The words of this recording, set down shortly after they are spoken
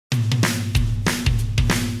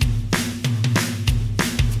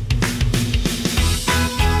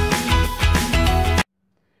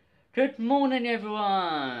Good morning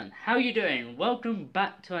everyone, how you doing? Welcome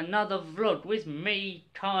back to another vlog with me,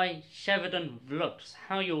 Sheridan Vlogs.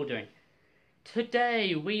 How you all doing?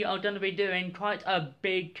 Today we are going to be doing quite a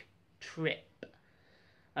big trip.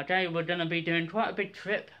 Okay, we're going to be doing quite a big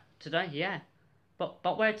trip today, yeah.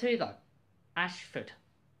 But where to though? Ashford.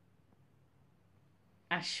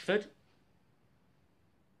 Ashford?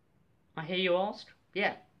 I hear you ask?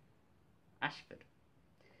 Yeah, Ashford.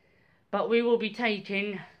 But we will be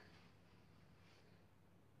taking...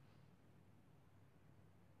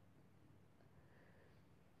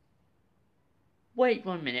 Wait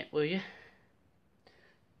 1 minute, will you?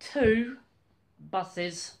 2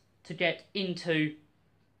 buses to get into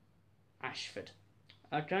Ashford.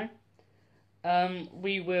 Okay?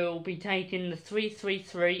 We will be taking the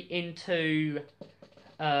 333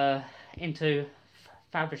 into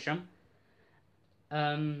Faversham.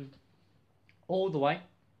 All the way.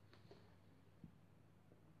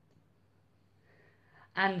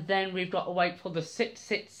 And then we've got to wait for the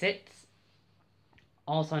 666,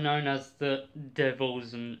 also known as the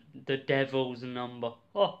devil's number.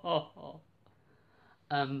 But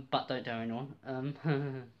don't tell anyone.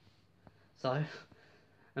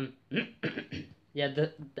 Yeah,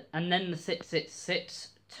 and then the 666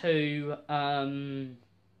 to and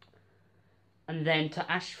then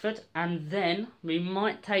to Ashford, and then we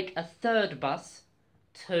might take a 3rd bus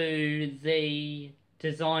to the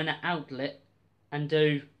designer outlet and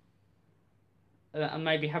do and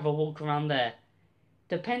maybe have a walk around there.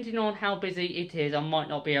 Depending on how busy it is, I might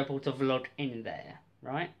not be able to vlog in there,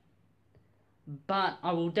 right? But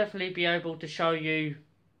I will definitely be able to show you.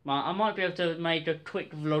 Well, I might be able to make a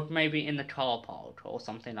quick vlog maybe in the car park or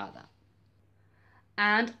something like that.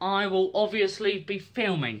 And I will obviously be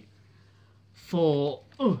filming for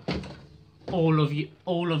all of you.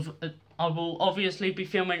 I will obviously be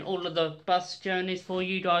filming all of the bus journeys for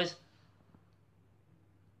you guys.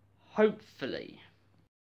 Hopefully.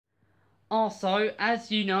 Also, as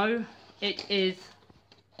you know, it is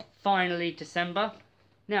finally December.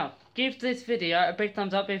 Now, give this video a big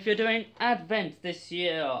thumbs up if you're doing Advent this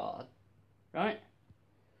year, right?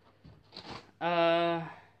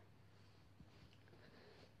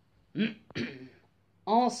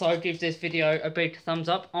 Also, give this video a big thumbs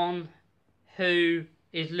up on who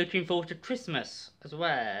is looking forward to Christmas as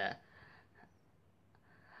well.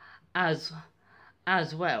 As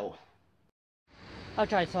well.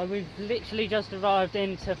 Okay, so we've literally just arrived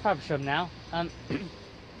into Faversham now.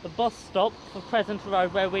 The bus stop for Crescent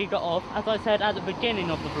Road where we got off. As I said at the beginning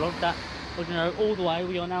of the vlog, that we're going to go all the way.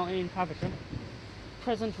 We are now in Faversham.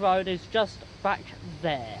 Crescent Road is just back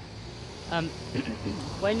there.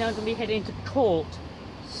 We're now going to be heading to Court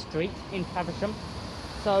Street in Faversham,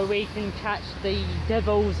 so we can catch the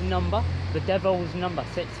Devil's Number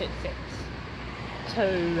 666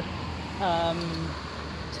 to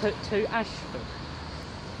Ashford.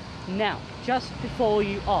 Now, just before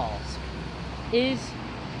you ask, is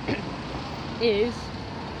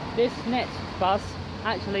this next bus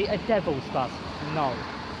actually a devil's bus? No.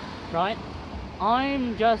 Right?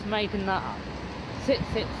 I'm just making that up.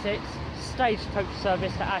 666, stagecoach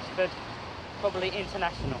service to Ashford, probably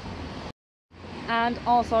international. And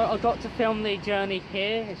also, I got to film the journey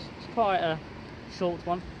here. It's quite a short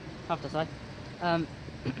one, I have to say.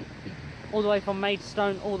 All the way from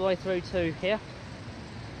Maidstone, all the way through to here.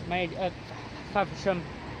 Faversham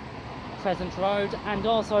Crescent Road, and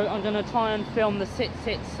also I'm going to try and film the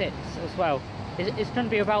 666 as well. It's going to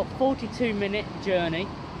be about 42-minute journey,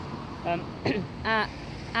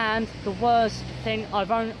 and the worst thing,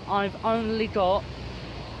 I've only got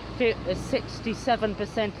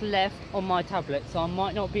 67% left on my tablet, so I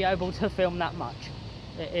might not be able to film that much,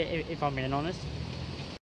 if I'm being honest.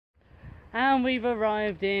 And we've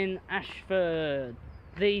arrived in Ashford.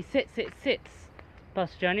 The 666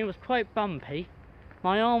 bus journey was quite bumpy.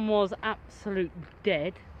 My arm was absolute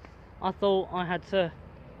dead. I thought I had to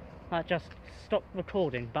just stop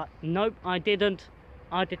recording, but nope, I didn't.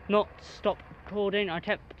 I did not stop recording. I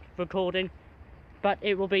kept recording, but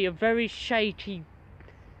it will be a very shaky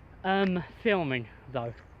filming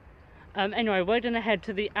though. Anyway, we're gonna head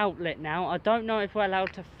to the outlet now. I don't know if we're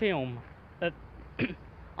allowed to film.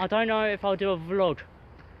 I don't know if I'll do a vlog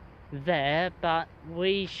there, but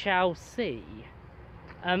we shall see.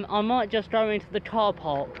 I might just go into the car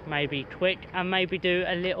park maybe quick and maybe do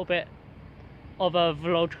a little bit of a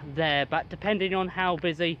vlog there, but depending on how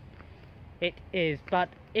busy it is. But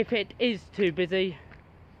if it is too busy,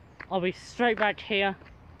 I'll be straight back here.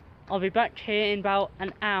 I'll be back here in about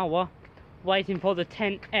an hour waiting for the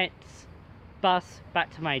 10X bus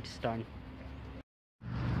back to Maidstone.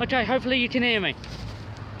 Okay, hopefully you can hear me.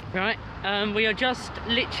 Right, we are just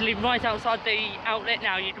literally right outside the outlet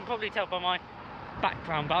now. You can probably tell by my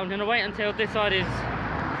background, but I'm going to wait until this side is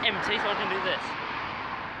empty so I can do this.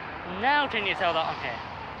 Now can you tell that I'm here?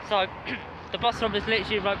 So, the bus stop is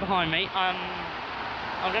literally right behind me. I'm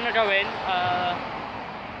going to go in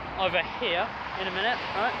over here in a minute,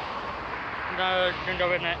 right? I'm going to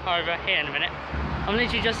go in over here in a minute. I'm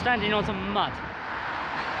literally just standing on some mud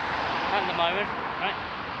at the moment, right?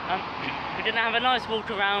 We're gonna have a nice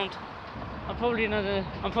walk around. I'm probably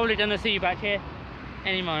gonna see you back here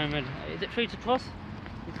any moment. Is it free to cross?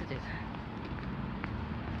 Yes, it is.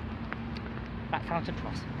 Back down to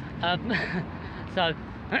cross. So,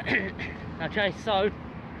 okay, so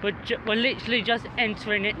we're literally just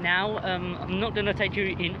entering it now. I'm not gonna take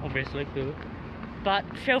you in, obviously, but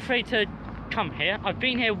feel free to come here. I've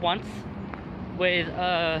been here once with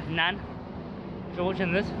Nan. If you're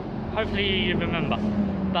watching this, hopefully you remember.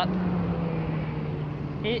 But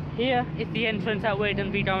here is the entrance that we're going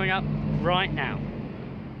to be going up right now.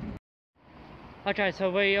 Okay, so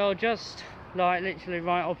we are just like literally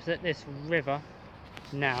right opposite this river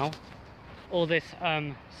now, or this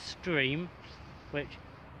stream, which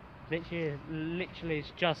literally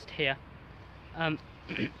is just here.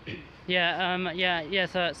 Yeah.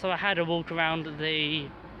 So I had a walk around the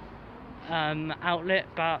outlet,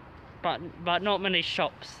 but not many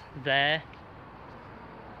shops there.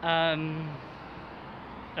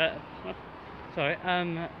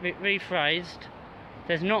 Rephrased.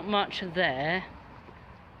 There's not much there.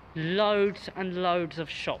 Loads and loads of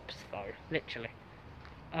shops though, literally.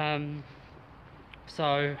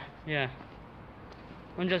 So yeah,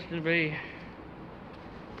 I'm just gonna be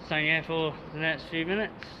staying here for the next few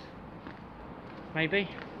minutes, maybe.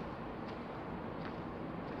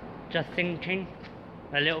 Just thinking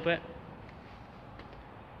a little bit.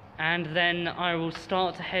 And then I will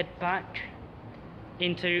start to head back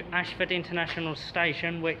into Ashford International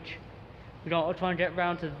Station, which we got to try and get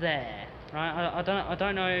round to there. Right? I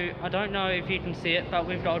don't know if you can see it, but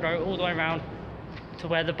we've got to go all the way around to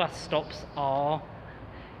where the bus stops are,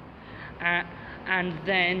 and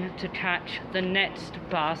then to catch the next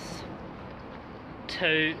bus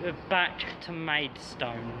back to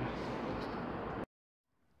Maidstone.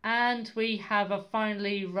 And we have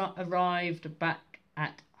finally arrived back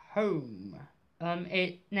at home.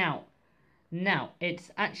 Now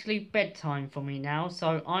it's actually bedtime for me now,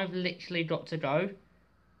 so I've literally got to go.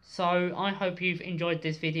 So I hope you've enjoyed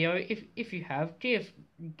this video. If you have, give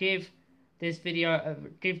this video a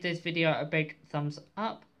big thumbs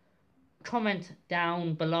up. Comment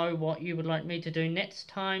down below what you would like me to do next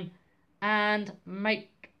time, and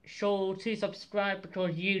make sure to subscribe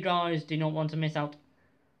because you guys do not want to miss out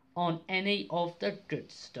on any of the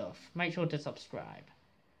good stuff. Make sure to subscribe.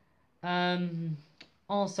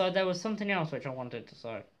 Also, there was something else which I wanted to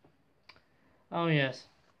say. Oh yes.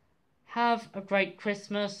 Have a great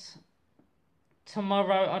Christmas.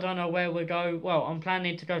 Tomorrow, I don't know where we go. Well, I'm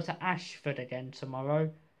planning to go to Ashford again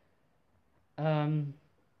tomorrow.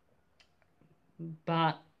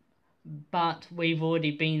 But we've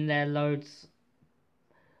already been there loads.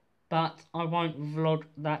 But I won't vlog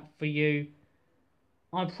that for you.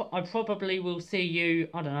 I probably will see you,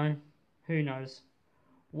 I don't know, who knows,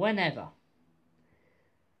 whenever.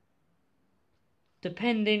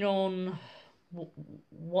 Depending on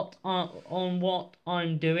what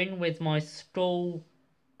I'm doing with my school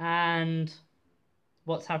and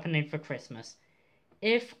what's happening for Christmas.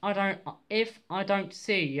 If I don't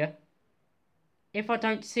see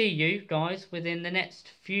you guys within the next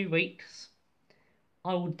few weeks,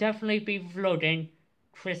 I will definitely be vlogging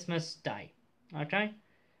Christmas Day. Okay?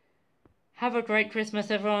 Have a great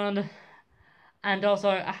Christmas, everyone, and also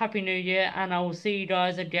a Happy New Year, and I will see you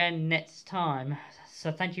guys again next time.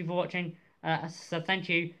 So thank you for watching.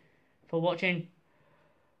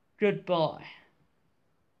 Goodbye.